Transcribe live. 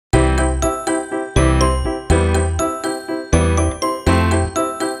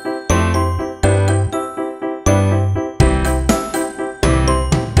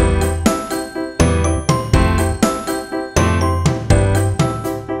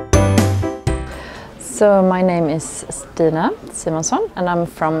So my name is Stina Simonsson and I'm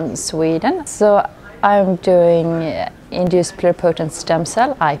from Sweden. So I'm doing induced pluripotent stem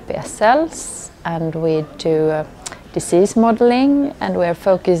cell, iPS cells, and we do disease modeling, and we're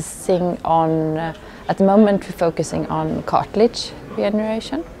focusing on, at the moment we're focusing on cartilage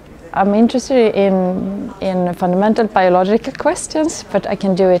regeneration. I'm interested in fundamental biological questions, but I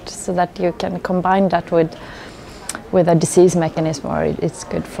can do it so that you can combine that with a disease mechanism, or it's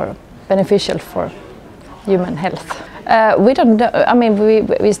good for beneficial for human health. We don't know. I mean,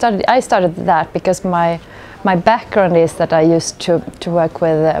 I started that because my background is that I used to work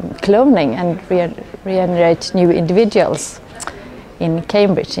with cloning and regenerate new individuals in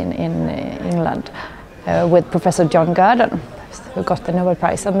Cambridge in England with Professor John Gurdon, who got the Nobel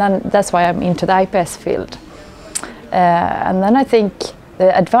Prize, and then that's why I'm into the iPS field. And then I think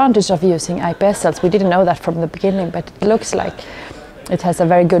the advantage of using iPS cells, we didn't know that from the beginning, but it looks like it has a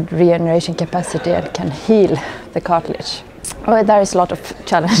very good regeneration capacity and can heal the cartilage. Well, there is a lot of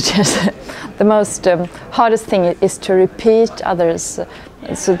challenges. The most hardest thing is to repeat others,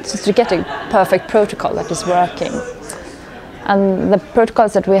 so to get a perfect protocol that is working. And the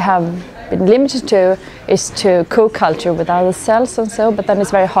protocols that we have been limited to is to co-culture with other cells and so, but then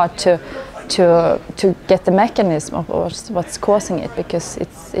it's very hard to get the mechanism of what's causing it, because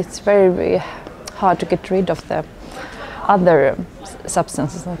it's very hard to get rid of the other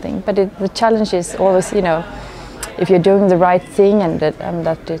substances and things. But the challenge is always, you know, if you're doing the right thing and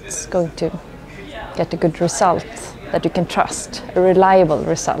that it's going to get a good result that you can trust, a reliable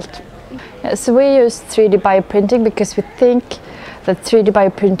result. Yeah, so we use 3D bioprinting because we think that 3D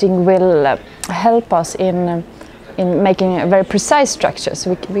bioprinting will help us in making a very precise structure.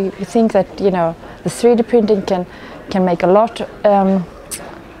 So we think that, you know, the 3D printing can make a lot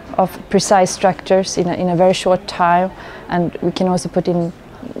of precise structures in a very short time, and we can also put in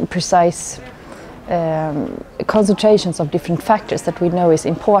precise concentrations of different factors that we know is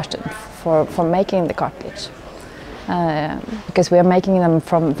important for making the cartilage. Because we are making them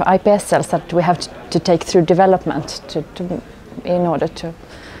from iPS cells that we have to take through development in order to,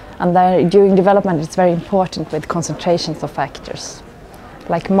 and then during development it's very important with concentrations of factors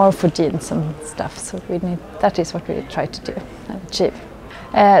like morphogenes and stuff. So that is what we try to do and achieve.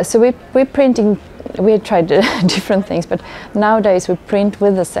 So we're printing. We tried different things, but nowadays we print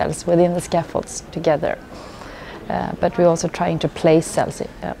with the cells within the scaffolds together. But we're also trying to place cells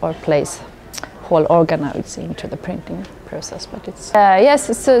or place whole organoids into the printing process. But it's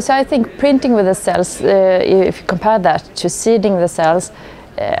yes. So I think printing with the cells, if you compare that to seeding the cells,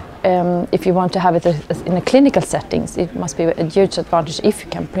 if you want to have it in a clinical settings, it must be a huge advantage if you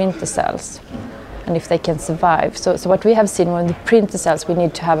can print the cells and if they can survive. So what we have seen when we print the cells, we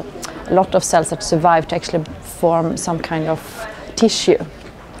need to have a lot of cells that survive to actually form some kind of tissue.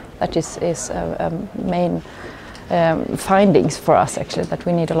 That is main findings for us, actually, that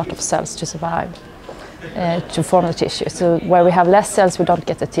we need a lot of cells to survive, to form the tissue. So where we have less cells, we don't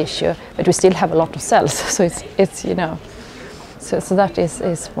get the tissue, but we still have a lot of cells. So it's you know, so that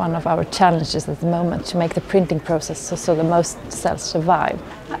is one of our challenges at the moment, to make the printing process so the most cells survive.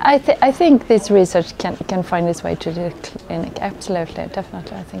 I think this research can find its way to the clinic. Absolutely,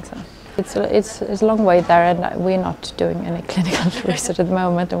 definitely, I think so. It's a long way there, and we're not doing any clinical research at the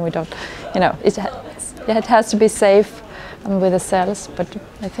moment, and we don't, you know, it has to be safe with the cells. But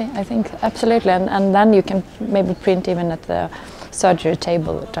I think absolutely, and then you can maybe print even at the surgery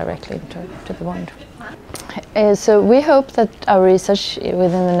table directly into the wound. So we hope that our research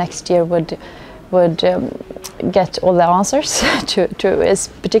within the next year would get all the answers to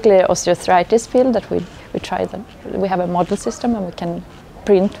particularly osteoarthritis field, that we try that. We have a model system and we can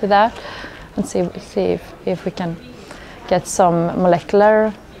print with that and see if we can get some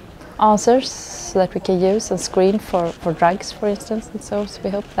molecular answers so that we can use and screen for drugs, for instance, and so we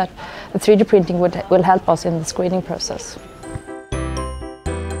hope that the 3D printing will help us in the screening process.